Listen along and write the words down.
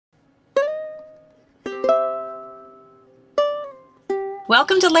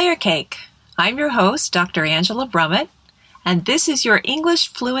Welcome to Layer Cake. I'm your host, Dr. Angela Brummett, and this is your English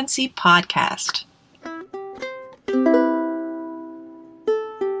Fluency Podcast.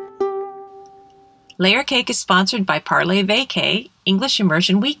 Layer Cake is sponsored by Parlez Vacay English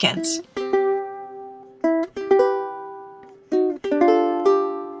Immersion Weekends.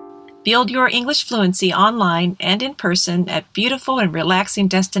 Build your English fluency online and in person at beautiful and relaxing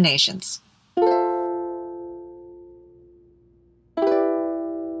destinations.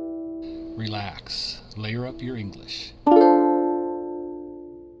 Relax. Layer up your English.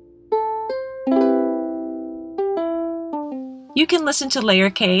 You can listen to Layer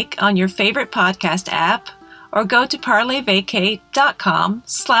Cake on your favorite podcast app or go to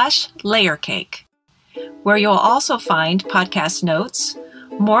parlezvacay.com/layercake, where you'll also find podcast notes,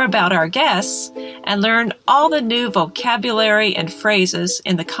 more about our guests, and learn all the new vocabulary and phrases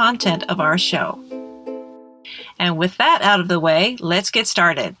in the content of our show. And with that out of the way, let's get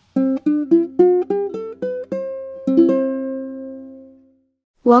started.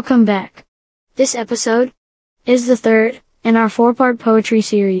 Welcome back. This episode is the third in our four-part poetry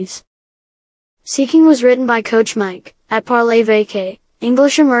series. Seeking was written by Coach Mike at Parlez Vacay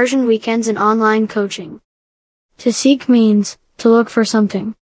English Immersion Weekends and Online Coaching. To seek means to look for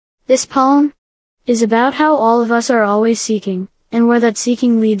something. This poem is about how all of us are always seeking, and where that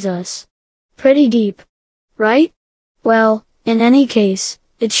seeking leads us. Pretty deep, right? Well, in any case,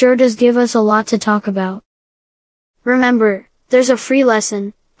 it sure does give us a lot to talk about. Remember, there's a free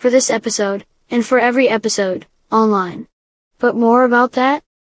lesson for this episode, and for every episode, online. But more about that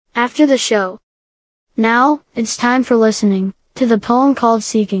after the show. Now, it's time for listening to the poem called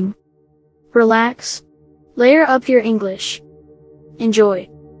Seeking. Relax. Layer up your English. Enjoy.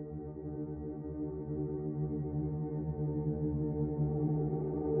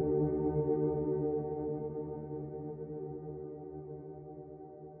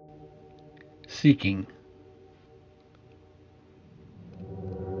 Seeking.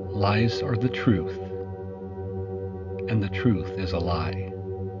 Lies are the truth, and the truth is a lie.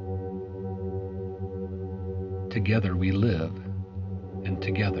 Together we live, and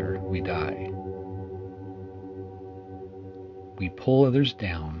together we die. We pull others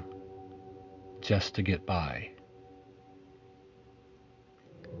down just to get by,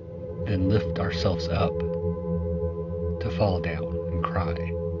 then lift ourselves up to fall down and cry.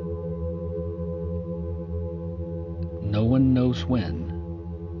 No one knows when,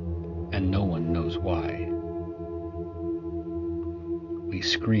 and no one knows why. We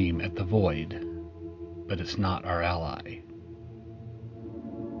scream at the void, but it's not our ally.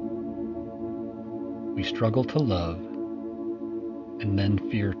 We struggle to love, and then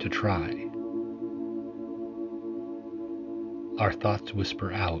fear to try. Our thoughts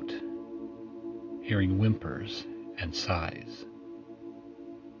whisper out, hearing whimpers and sighs.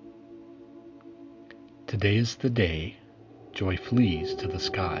 Today is the day joy flees to the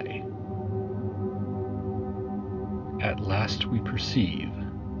sky. At last we perceive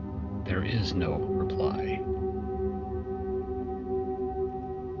there is no reply.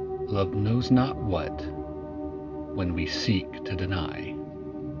 Love knows not what when we seek to deny.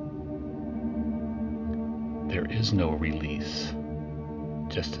 There is no release,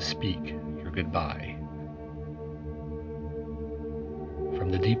 just to speak your goodbye. From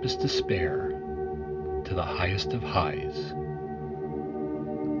the deepest despair to the highest of highs,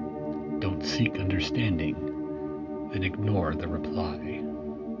 don't seek understanding, then ignore the reply.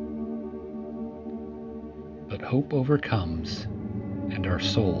 But hope overcomes, and our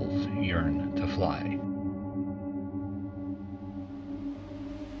souls yearn to fly.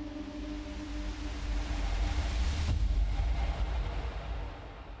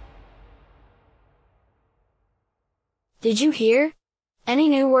 Did you hear any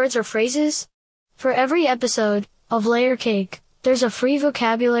new words or phrases? For every episode of Layer Cake, there's a free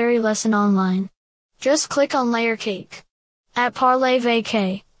vocabulary lesson online. Just click on Layer Cake at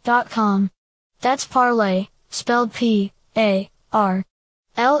parlezvacay.com. That's Parlez, spelled P-A-R-L-A-Y.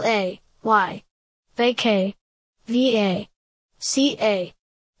 Vacay, V-A-C-A-Y.com.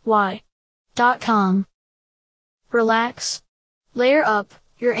 Relax. Layer up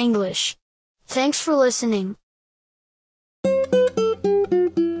your English. Thanks for listening